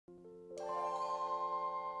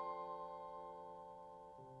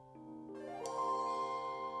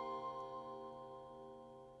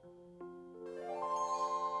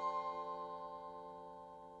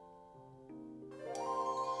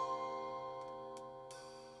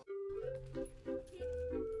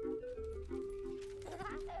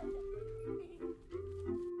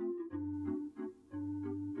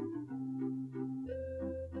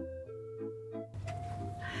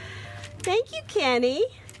Thank you, Kenny.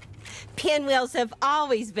 Pinwheels have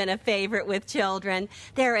always been a favorite with children.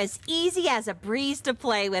 They're as easy as a breeze to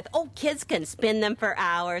play with. Oh, kids can spin them for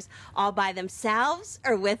hours, all by themselves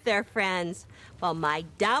or with their friends. Well, my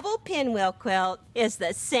double pinwheel quilt is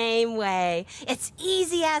the same way. It's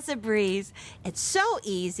easy as a breeze. It's so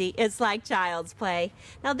easy, it's like child's play.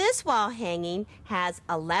 Now, this wall hanging has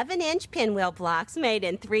 11-inch pinwheel blocks made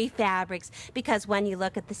in 3 fabrics because when you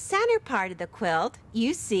look at the center part of the quilt,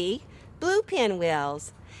 you see blue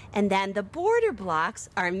pinwheels. And then the border blocks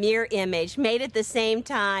are mirror image, made at the same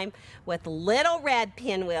time with little red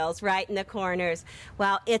pinwheels right in the corners.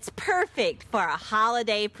 Well, it's perfect for a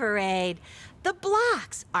holiday parade. The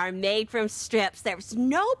blocks are made from strips. There's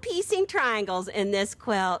no piecing triangles in this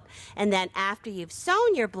quilt. And then after you've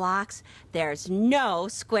sewn your blocks, there's no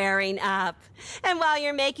squaring up. And while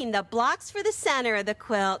you're making the blocks for the center of the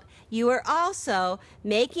quilt, you are also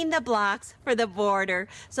making the blocks for the border.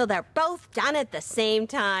 So they're both done at the same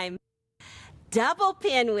time. Double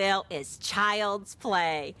pinwheel is child's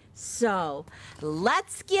play. So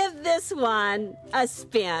let's give this one a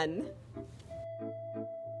spin.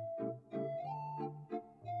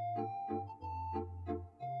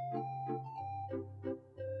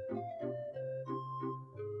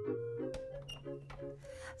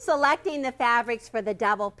 Selecting the fabrics for the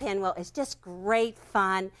double pinwheel is just great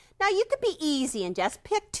fun. Now you could be easy and just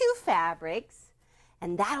pick 2 fabrics,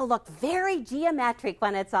 and that'll look very geometric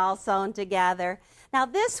when it's all sewn together. Now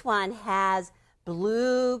this one has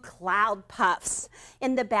blue cloud puffs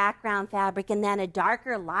in the background fabric and then a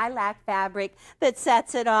darker lilac fabric that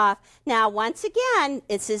sets it off. Now once again,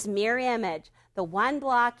 it's this mirror image. The one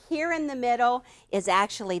block here in the middle is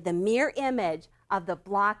actually the mirror image of the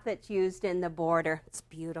block that's used in the border. It's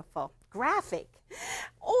beautiful, graphic.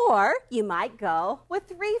 Or you might go with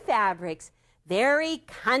 3 fabrics. Very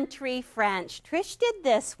country French. Trish did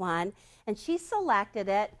this one, and she selected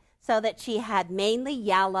it so that she had mainly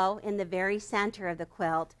yellow in the very center of the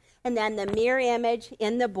quilt, and then the mirror image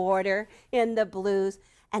in the border in the blues,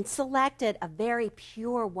 and selected a very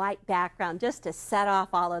pure white background just to set off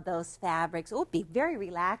all of those fabrics. It would be very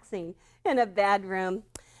relaxing in a bedroom.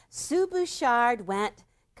 Sue Bouchard went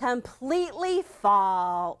completely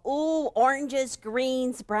fall. Ooh, oranges,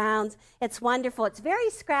 greens, browns. It's wonderful. It's very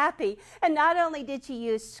scrappy. And not only did she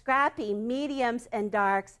use scrappy mediums and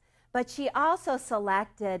darks, but she also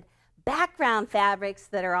selected background fabrics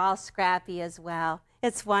that are all scrappy as well.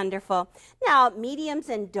 It's wonderful. Now, mediums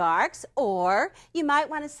and darks, or you might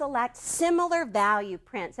want to select similar value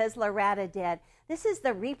prints as Loretta did. This is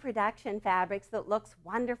the reproduction fabrics that looks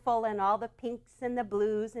wonderful in all the pinks and the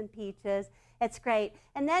blues and peaches. It's great.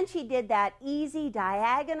 And then she did that easy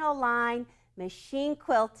diagonal line machine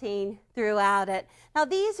quilting throughout it. Now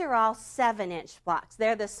these are all 7-inch blocks.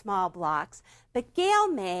 They're the small blocks. But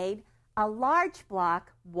Gail made a large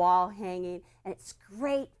block wall hanging, and it's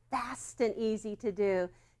great, fast and easy to do.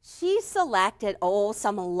 She selected,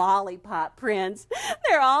 some lollipop prints.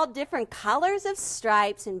 They're all different colors of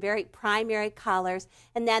stripes and very primary colors.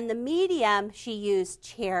 And then the medium, she used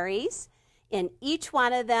cherries. In each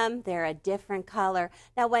one of them, they're a different color.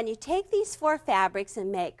 Now, when you take these 4 fabrics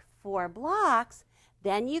and make 4 blocks,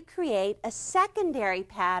 then you create a secondary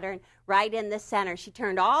pattern right in the center. She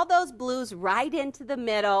turned all those blues right into the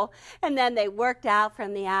middle, and then they worked out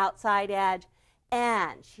from the outside edge.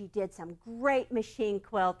 And she did some great machine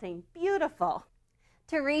quilting. Beautiful.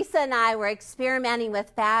 Teresa and I were experimenting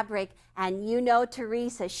with fabric, and you know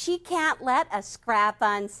Teresa, she can't let a scrap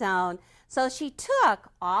unsewn. So she took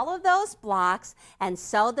all of those blocks and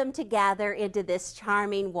sewed them together into this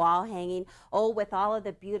charming wall hanging, with all of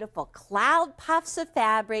the beautiful cloud puffs of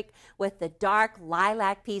fabric with the dark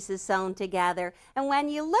lilac pieces sewn together. And when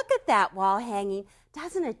you look at that wall hanging,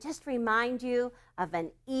 doesn't it just remind you of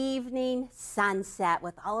an evening sunset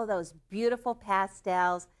with all of those beautiful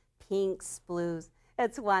pastels, pinks, blues?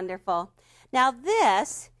 It's wonderful. Now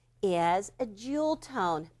this is a jewel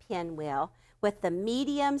tone pinwheel with the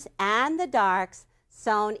mediums and the darks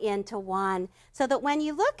sewn into one, so that when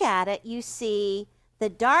you look at it, you see the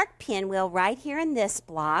dark pinwheel right here in this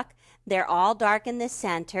block. They're all dark in the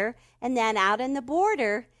center, and then out in the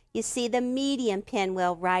border, you see the medium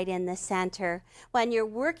pinwheel right in the center. When you're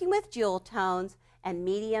working with jewel tones and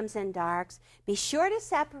mediums and darks, be sure to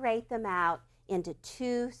separate them out into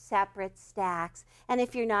 2 separate stacks. And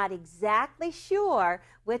if you're not exactly sure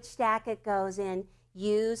which stack it goes in,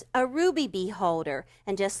 use a ruby bee holder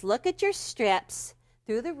and just look at your strips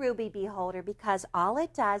through the ruby bee holder, because all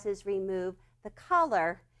it does is remove the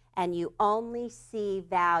color and you only see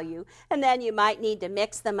value. And then you might need to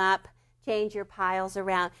mix them up change your piles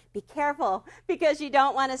around. Be careful because you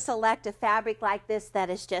don't want to select a fabric like this that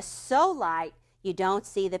is just so light you don't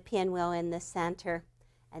see the pinwheel in the center.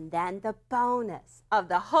 And then the bonus of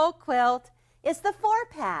the whole quilt is the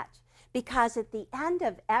 4-patch, because at the end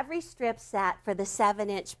of every strip set for the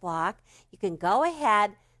 7-inch block, you can go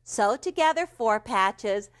ahead, sew together 4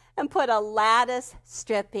 patches, and put a lattice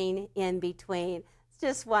stripping in between. It's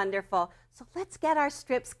just wonderful. So let's get our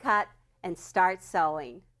strips cut and start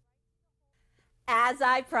sewing. As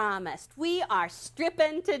I promised, we are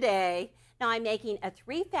stripping today. Now I'm making a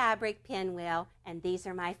 3-fabric pinwheel, and these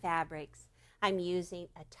are my fabrics. I'm using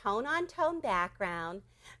a tone-on-tone background.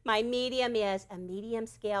 My medium is a medium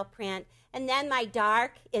scale print, and then my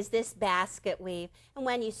dark is this basket weave. And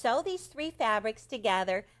when you sew these 3 fabrics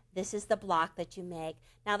together, this is the block that you make.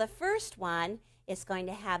 Now the first one is going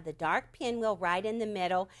to have the dark pinwheel right in the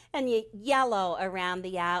middle and yellow around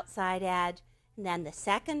the outside edge. And then the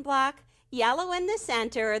second block, yellow in the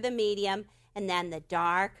center or the medium, and then the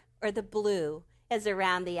dark or the blue is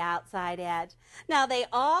around the outside edge. Now they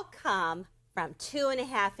all come from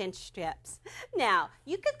 2.5-inch strips. Now,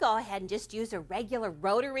 you could go ahead and just use a regular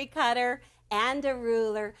rotary cutter and a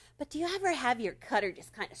ruler, but do you ever have your cutter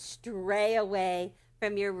just kind of stray away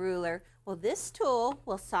from your ruler? Well, this tool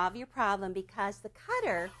will solve your problem because the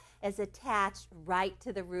cutter is attached right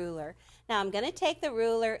to the ruler. Now, I'm going to take the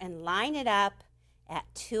ruler and line it up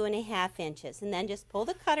at 2.5 inches, and then just pull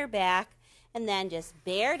the cutter back, and then just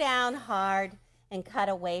bear down hard and cut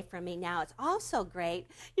away from me. Now, it's also great,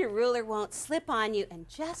 your ruler won't slip on you, and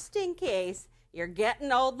just in case you're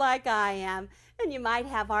getting old like I am, and you might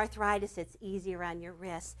have arthritis, it's easier on your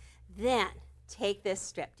wrists, then take this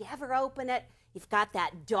strip. Do you ever open it? You've got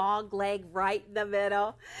that dog leg right in the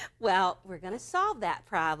middle. Well, we're going to solve that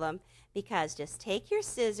problem because just take your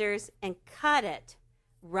scissors and cut it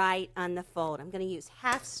right on the fold. I'm going to use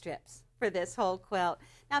half strips for this whole quilt.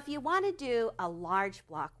 Now, if you want to do a large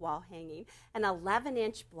block wall hanging, an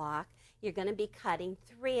 11-inch block, you're going to be cutting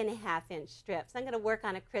 3.5-inch strips. I'm going to work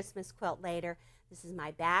on a Christmas quilt later. This is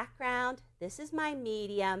my background, this is my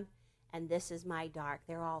medium, and this is my dark.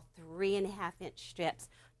 They're all 3.5-inch strips.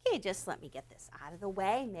 Okay, just let me get this out of the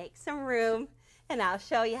way, make some room, and I'll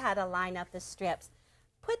show you how to line up the strips.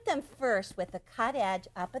 Put them first with the cut edge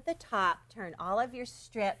up at the top. Turn all of your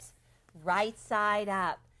strips right side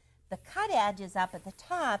up. The cut edge is up at the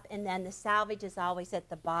top, and then the salvage is always at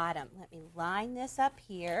the bottom. Let me line this up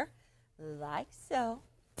here, like so.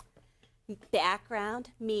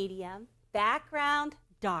 Background, medium, background,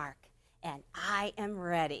 dark, and I am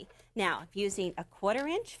ready. Now, I'm using a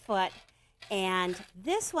 1/4-inch foot, and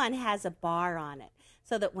this one has a bar on it,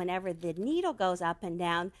 so that whenever the needle goes up and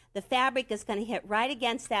down, the fabric is going to hit right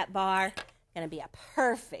against that bar. Going to be a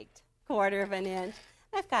perfect 1/4 inch.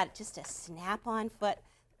 I've got just a snap-on foot.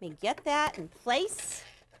 Let me get that in place,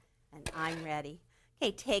 and I'm ready.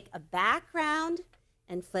 Okay, take a background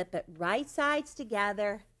and flip it right sides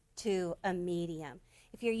together to a medium.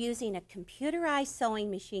 If you're using a computerized sewing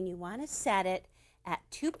machine, you want to set it at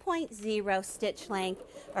 2.0 stitch length,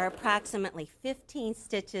 or approximately 15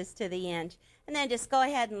 stitches to the inch. And then just go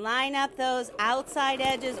ahead and line up those outside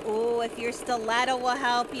edges. Oh, if your stiletto will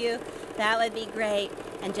help you, that would be great.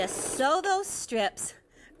 And just sew those strips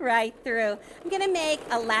right through. I'm going to make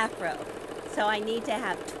a lap robe, so I need to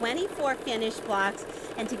have 24 finished blocks,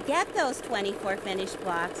 and to get those 24 finished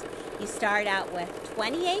blocks, you start out with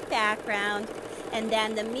 28 background, and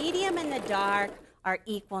then the medium and the dark are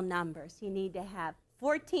equal numbers. You need to have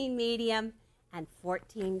 14 medium and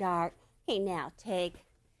 14 dark. Okay, now take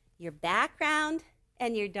your background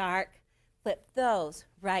and your dark, flip those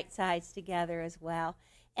right sides together as well.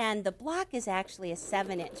 And the block is actually a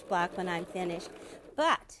 7-inch block when I'm finished.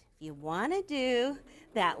 But if you want to do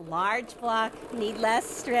that large block, you need less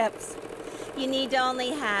strips. You need to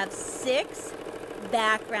only have 6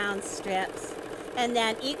 background strips, and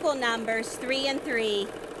then equal numbers, 3 and 3,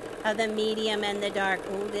 of the medium and the dark.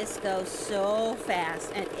 Oh, this goes so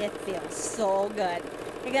fast, and it feels so good.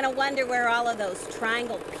 You're going to wonder where all of those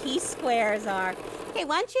triangle piece squares are. Okay,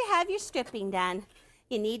 once you have your stripping done,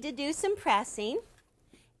 you need to do some pressing,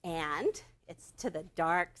 and it's to the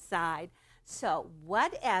dark side. So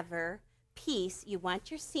whatever piece you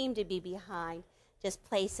want your seam to be behind, just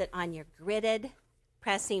place it on your gridded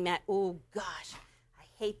pressing mat. Oh gosh, I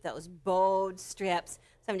hate those bowed strips.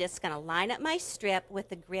 So I'm just going to line up my strip with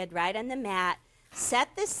the grid right on the mat, set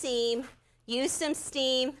the seam, use some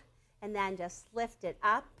steam, and then just lift it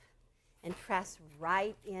up and press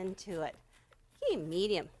right into it. Okay,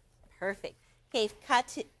 medium, perfect. Okay,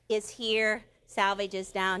 cut is here, salvage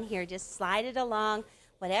is down here. Just slide it along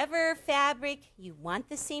whatever fabric you want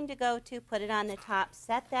the seam to go to, put it on the top,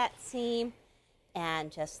 set that seam,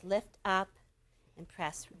 and just lift up and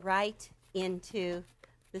press right into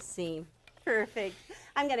the seam. Perfect.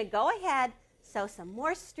 I'm going to go ahead, sew some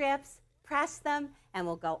more strips, press them, and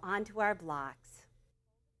we'll go on to our blocks.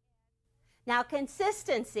 Now,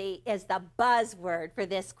 consistency is the buzzword for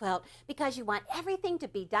this quilt because you want everything to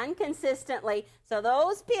be done consistently so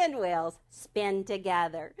those pinwheels spin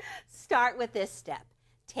together. Start with this step.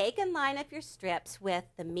 Take and line up your strips with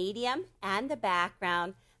the medium and the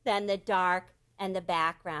background, then the dark and the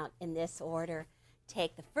background in this order.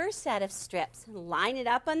 Take the first set of strips and line it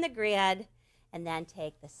up on the grid, and then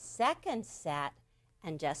take the second set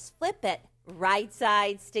and just flip it right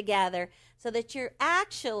sides together so that you're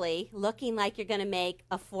actually looking like you're going to make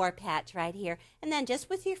a 4-patch right here. And then just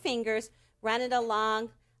with your fingers, run it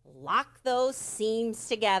along, lock those seams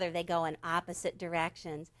together. They go in opposite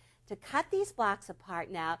directions. To cut these blocks apart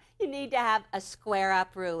now, you need to have a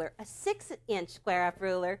square-up ruler, a 6-inch square-up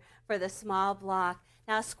ruler for the small block.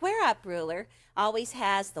 Now, a square-up ruler always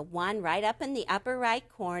has the one right up in the upper right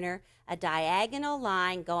corner, a diagonal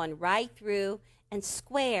line going right through, and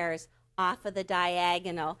squares off of the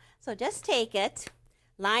diagonal. So just take it,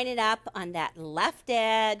 line it up on that left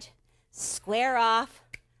edge, square off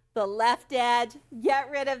the left edge, get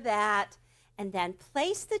rid of that, and then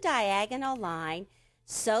place the diagonal line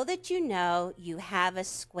so that you know you have a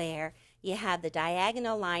square. You have the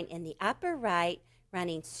diagonal line in the upper right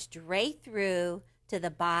running straight through to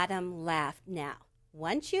the bottom left. Now,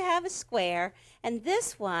 once you have a square, and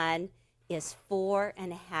this one is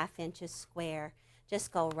 4.5 inches square,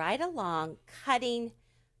 just go right along cutting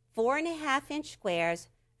 4.5-inch squares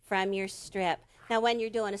from your strip. Now, when you're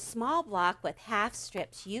doing a small block with half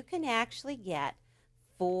strips, you can actually get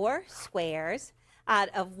 4 squares out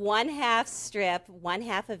of 1/2 strip,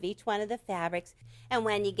 1/2 of each one of the fabrics. And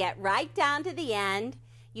when you get right down to the end,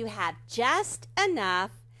 you have just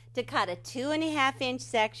enough to cut a 2.5-inch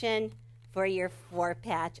section for your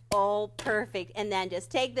 4-patch. Oh, perfect. And then just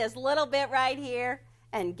take this little bit right here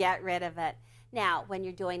and get rid of it. Now, when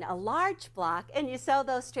you're doing a large block and you sew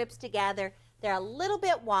those strips together, they're a little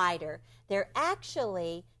bit wider. They're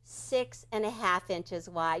actually 6.5 inches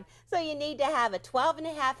wide. So you need to have a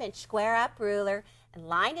 12.5-inch square-up ruler and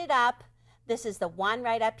line it up. This is the one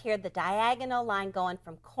right up here, the diagonal line going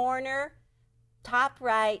from corner, top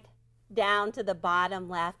right, down to the bottom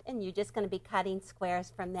left. And you're just going to be cutting squares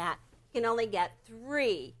from that. You can only get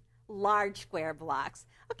 3 large square blocks.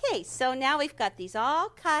 Okay, so now we've got these all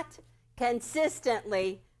cut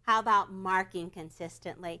consistently. How about marking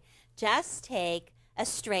consistently? Just take a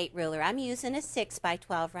straight ruler. I'm using a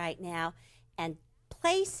 6x12 right now, and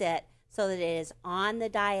place it so that it is on the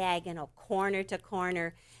diagonal, corner to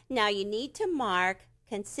corner. Now you need to mark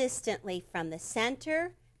consistently from the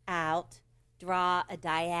center out. Draw a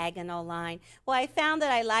diagonal line. Well, I found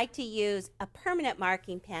that I like to use a permanent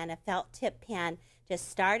marking pen, a felt tip pen. Just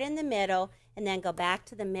start in the middle and then go back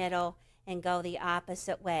to the middle and go the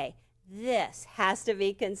opposite way. This has to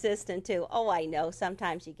be consistent too. Oh, I know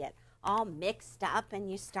sometimes you get all mixed up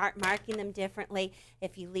and you start marking them differently.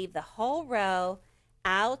 If you leave the whole row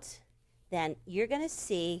out, then you're going to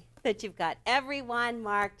see that you've got everyone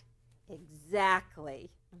marked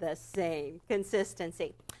exactly the same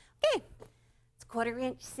consistency. Okay, it's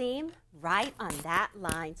 1/4-inch seam right on that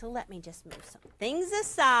line. So let me just move some things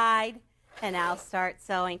aside and I'll start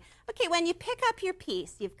sewing. Okay, when you pick up your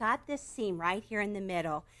piece, you've got this seam right here in the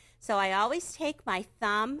middle. So I always take my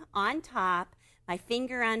thumb on top, my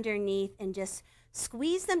finger underneath, and just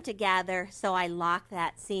squeeze them together so I lock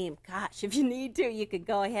that seam. Gosh, if you need to, you could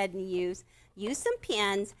go ahead and use some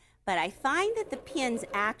pins, but I find that the pins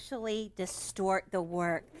actually distort the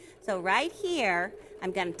work. So right here,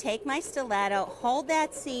 I'm going to take my stiletto, hold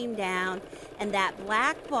that seam down, and that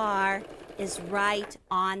black bar is right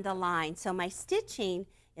on the line. So my stitching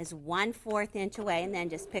is 1/4 inch away, and then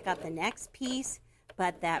just pick up the next piece,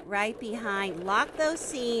 but that right behind, lock those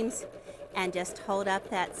seams, and just hold up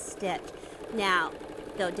that stitch. Now,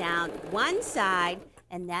 go down one side,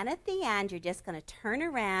 and then at the end, you're just going to turn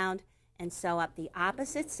around and sew up the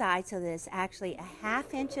opposite side so there's actually a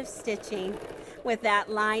 1/2 inch of stitching with that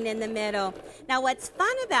line in the middle. Now, what's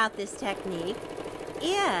fun about this technique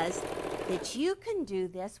is that you can do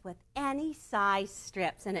this with any size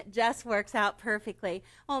strips, and it just works out perfectly.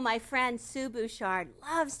 Oh, my friend Sue Bouchard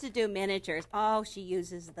loves to do miniatures. Oh, she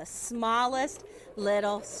uses the smallest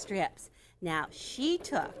little strips. Now, she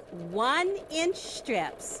took 1-inch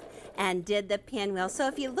strips and did the pinwheel. So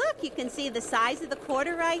if you look, you can see the size of the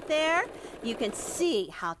quarter right there. You can see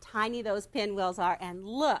how tiny those pinwheels are, and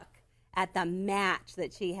look at the match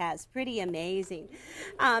that she has. Pretty amazing.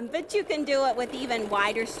 But you can do it with even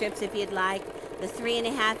wider strips if you'd like. The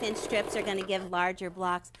 3.5-inch strips are going to give larger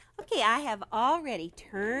blocks. Okay, I have already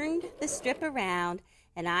turned the strip around,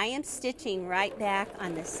 and I am stitching right back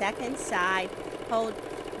on the second side. Hold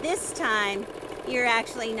this time. You're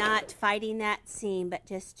actually not fighting that seam, but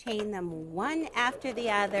just chain them one after the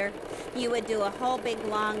other. You would do a whole big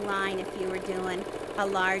long line if you were doing a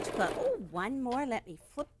large quilt. Oh, one more. Let me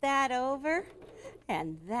flip that over.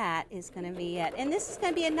 And that is going to be it. And this is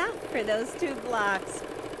going to be enough for those 2 blocks.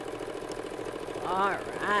 All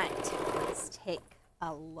right. Let's take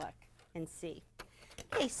a look and see.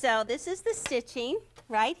 Okay, so this is the stitching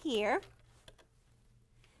right here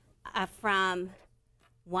from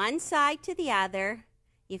one side to the other.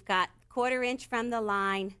 You've got 1/4 inch from the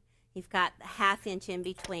line. You've got a 1/2 inch in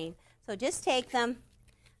between. So just take them,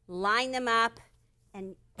 line them up,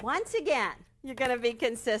 and once again, you're going to be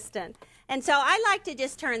consistent. And so I like to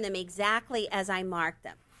just turn them exactly as I mark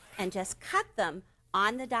them and just cut them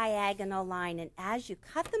on the diagonal line. And as you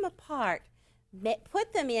cut them apart,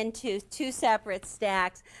 put them into 2 separate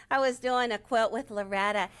stacks. I was doing a quilt with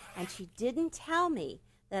Loretta, and she didn't tell me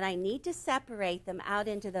that I need to separate them out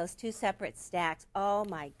into those 2 separate stacks. Oh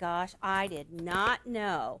my gosh, I did not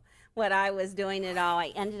know what I was doing at all.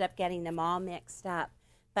 I ended up getting them all mixed up.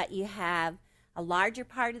 But you have a larger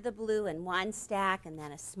part of the blue in one stack and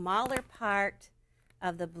then a smaller part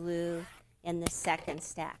of the blue in the second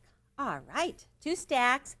stack. All right, 2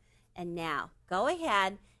 stacks. And now go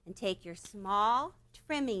ahead and take your small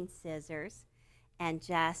trimming scissors and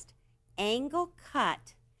just angle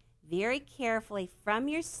cut very carefully from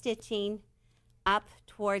your stitching up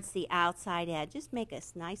towards the outside edge. Just make a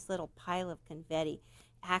nice little pile of confetti.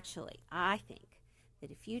 Actually, I think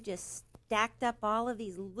that if you just stacked up all of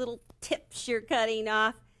these little tips you're cutting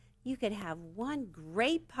off, you could have one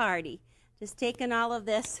great party. Just taking all of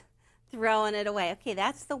this, throwing it away. Okay,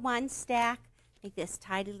 that's the 1 stack. Make this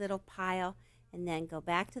tidy little pile, and then go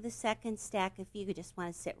back to the second stack. If you just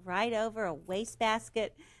want to sit right over a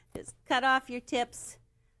wastebasket, just cut off your tips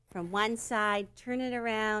from one side, turn it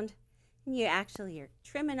around, and you're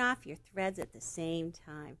trimming off your threads at the same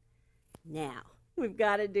time. Now, we've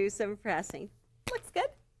got to do some pressing. Looks good.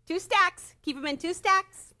 2 stacks. Keep them in 2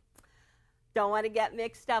 stacks. Don't want to get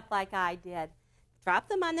mixed up like I did. Drop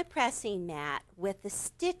them on the pressing mat with the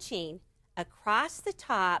stitching across the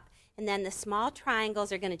top, and then the small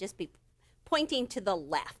triangles are going to just be pointing to the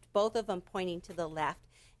left, both of them pointing to the left.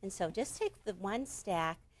 And so just take the 1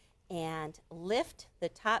 stack and lift the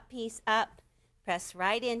top piece up, press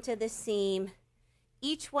right into the seam.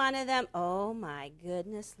 Each one of them, oh my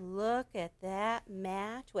goodness, look at that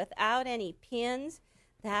match without any pins.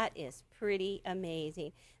 That is pretty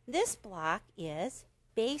amazing. This block is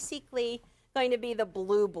basically going to be the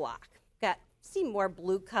blue block. See more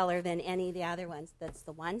blue color than any of the other ones. That's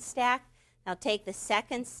the 1 stack. Now take the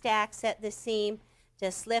second stack, set the seam,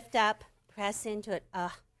 just lift up, press into it.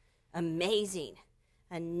 Amazing.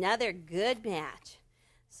 Another good match.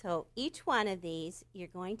 So each one of these, you're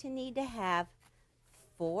going to need to have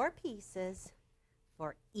 4 pieces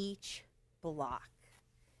for each block.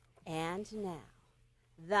 And now,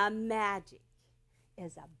 the magic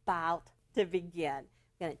is about to begin. I'm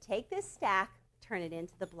going to take this stack, turn it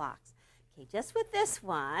into the blocks. Okay, just with this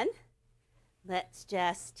one, let's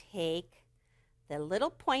just take the little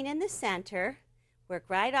point in the center, work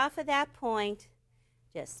right off of that point,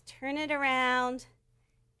 just turn it around,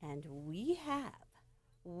 and we have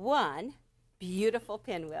one beautiful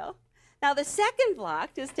pinwheel. Now the second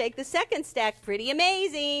block, just take the second stack, pretty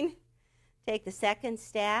amazing. Take the second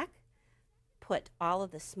stack, put all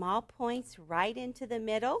of the small points right into the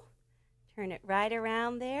middle, turn it right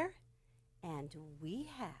around there, and we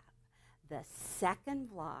have the second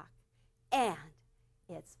block, and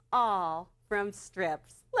it's all from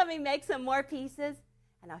strips. Let me make some more pieces,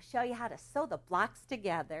 and I'll show you how to sew the blocks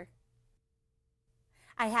together.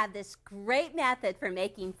 I have this great method for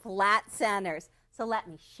making flat centers, so let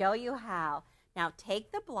me show you how. Now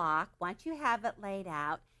take the block, once you have it laid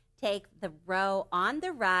out, take the row on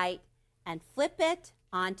the right and flip it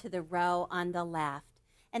onto the row on the left.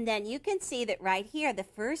 And then you can see that right here, the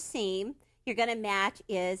first seam you're going to match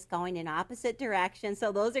is going in opposite directions,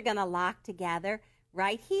 so those are going to lock together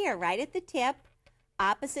right here, right at the tip.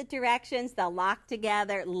 Opposite directions, they'll lock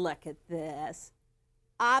together. Look at this.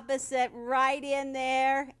 Opposite right in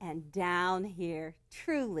there and down here.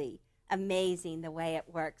 Truly amazing the way it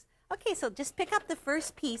works. Okay, so just pick up the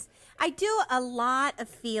first piece. I do a lot of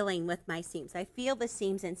feeling with my seams. I feel the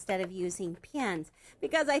seams instead of using pins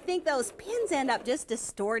because I think those pins end up just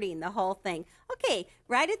distorting the whole thing. Okay,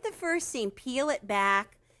 right at the first seam, peel it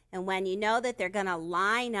back And when you know that they're going to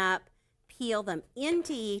line up, peel them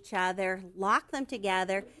into each other, lock them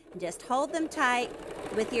together, and just hold them tight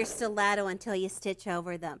with your stiletto until you stitch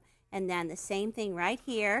over them. And then the same thing right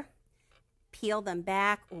here. Peel them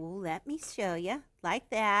back. Oh, let me show you. Like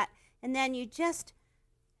that. And then you just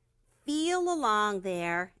feel along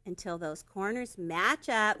there until those corners match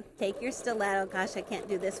up. Take your stiletto. Gosh, I can't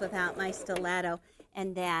do this without my stiletto.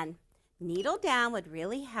 And then needle down would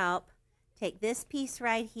really help. Take this piece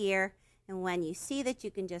right here. And when you see that,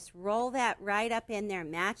 you can just roll that right up in there,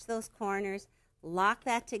 match those corners, lock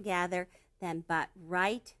that together, then butt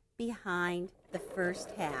right behind the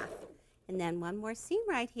first half. And then one more seam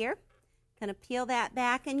right here. Going to peel that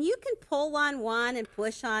back, and you can pull on one and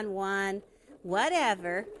push on one,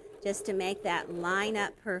 whatever, just to make that line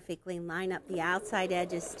up perfectly. Line up the outside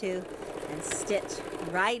edges too, and stitch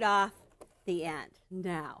right off the end.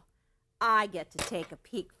 Now, I get to take a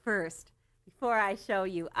peek first. Before I show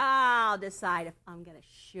you, I'll decide if I'm going to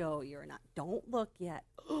show you or not. Don't look yet.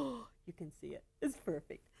 Oh, you can see it. It's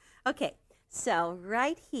perfect. Okay, so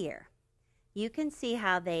right here, you can see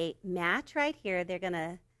how they match right here. They're going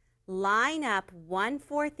to line up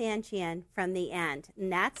 1/4 inch in from the end.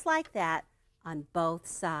 And that's like that on both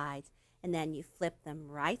sides. And then you flip them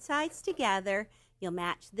right sides together. You'll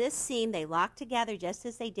match this seam. They lock together just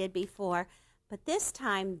as they did before. But this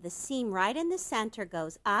time, the seam right in the center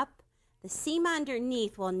goes up. The seam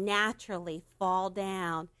underneath will naturally fall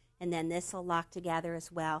down, and then this will lock together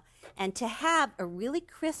as well. And to have a really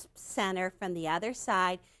crisp center from the other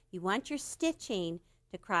side, you want your stitching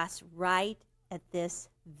to cross right at this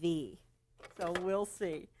V. So we'll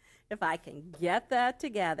see if I can get that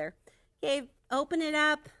together. Okay, open it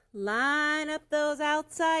up, line up those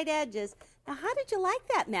outside edges. Now, how did you like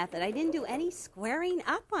that method? I didn't do any squaring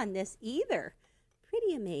up on this either.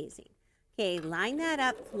 Pretty amazing. Okay, line that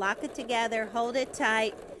up, lock it together, hold it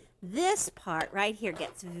tight. This part right here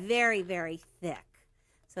gets very, very thick.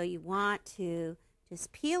 So you want to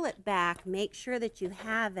just peel it back, make sure that you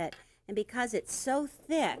have it. And because it's so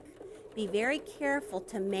thick, be very careful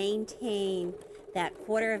to maintain that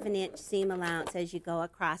 1/4 inch seam allowance as you go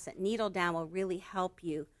across it. Needle down will really help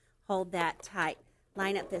you hold that tight.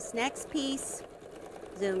 Line up this next piece,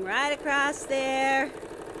 zoom right across there,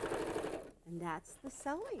 and that's the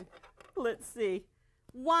sewing. Let's see.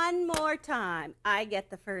 One more time. I get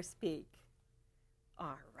the first peek.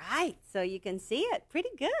 All right, so you can see it pretty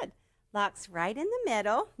good. Locks right in the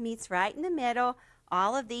middle, meets right in the middle.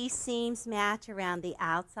 All of these seams match around the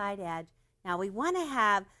outside edge. Now we want to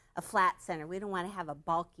have a flat center. We don't want to have a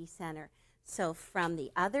bulky center. So from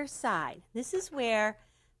the other side, this is where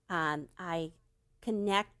I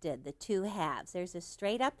connected the two halves. There's a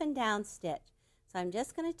straight up and down stitch. So I'm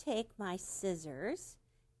just going to take my scissors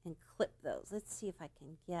and clip those. Let's see if I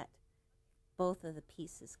can get both of the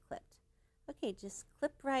pieces clipped. Okay, just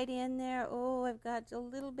clip right in there. Oh, I've got a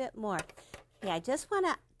little bit more. Okay, I just want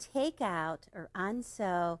to take out or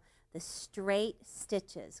unsew the straight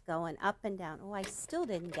stitches going up and down. Oh, I still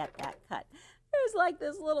didn't get that cut. There's like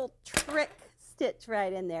this little trick stitch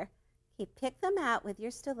right in there. Okay, pick them out with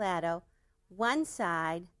your stiletto. One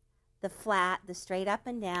side, the flat, the straight up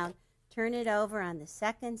and down. Turn it over on the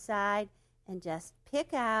second side and just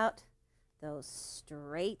pick out those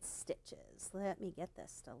straight stitches. Let me get the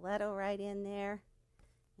stiletto right in there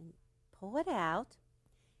and pull it out,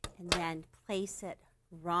 and then place it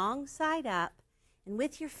wrong side up, and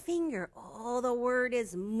with your finger, oh, the word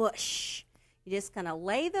is mush. You're just going to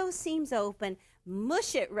lay those seams open,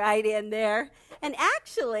 mush it right in there, and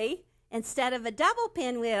actually, instead of a double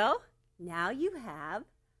pinwheel, now you have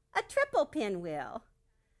a triple pinwheel.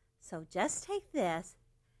 So just take this,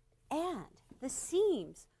 and the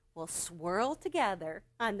seams will swirl together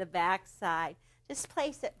on the back side. Just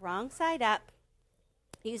place it wrong side up.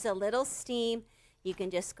 Use a little steam. You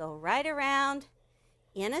can just go right around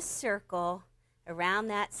in a circle around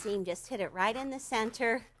that seam. Just hit it right in the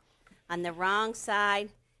center on the wrong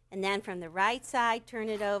side. And then from the right side, turn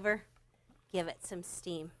it over. Give it some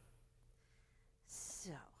steam.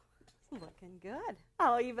 So, it's looking good.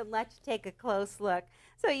 I'll even let you take a close look.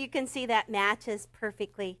 So you can see that matches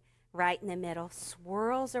perfectly right in the middle,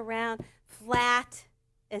 swirls around, flat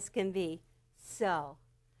as can be. So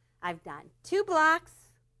I've done 2 blocks,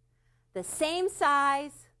 the same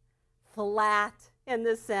size, flat in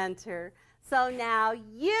the center. So now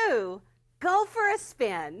you go for a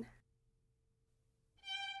spin.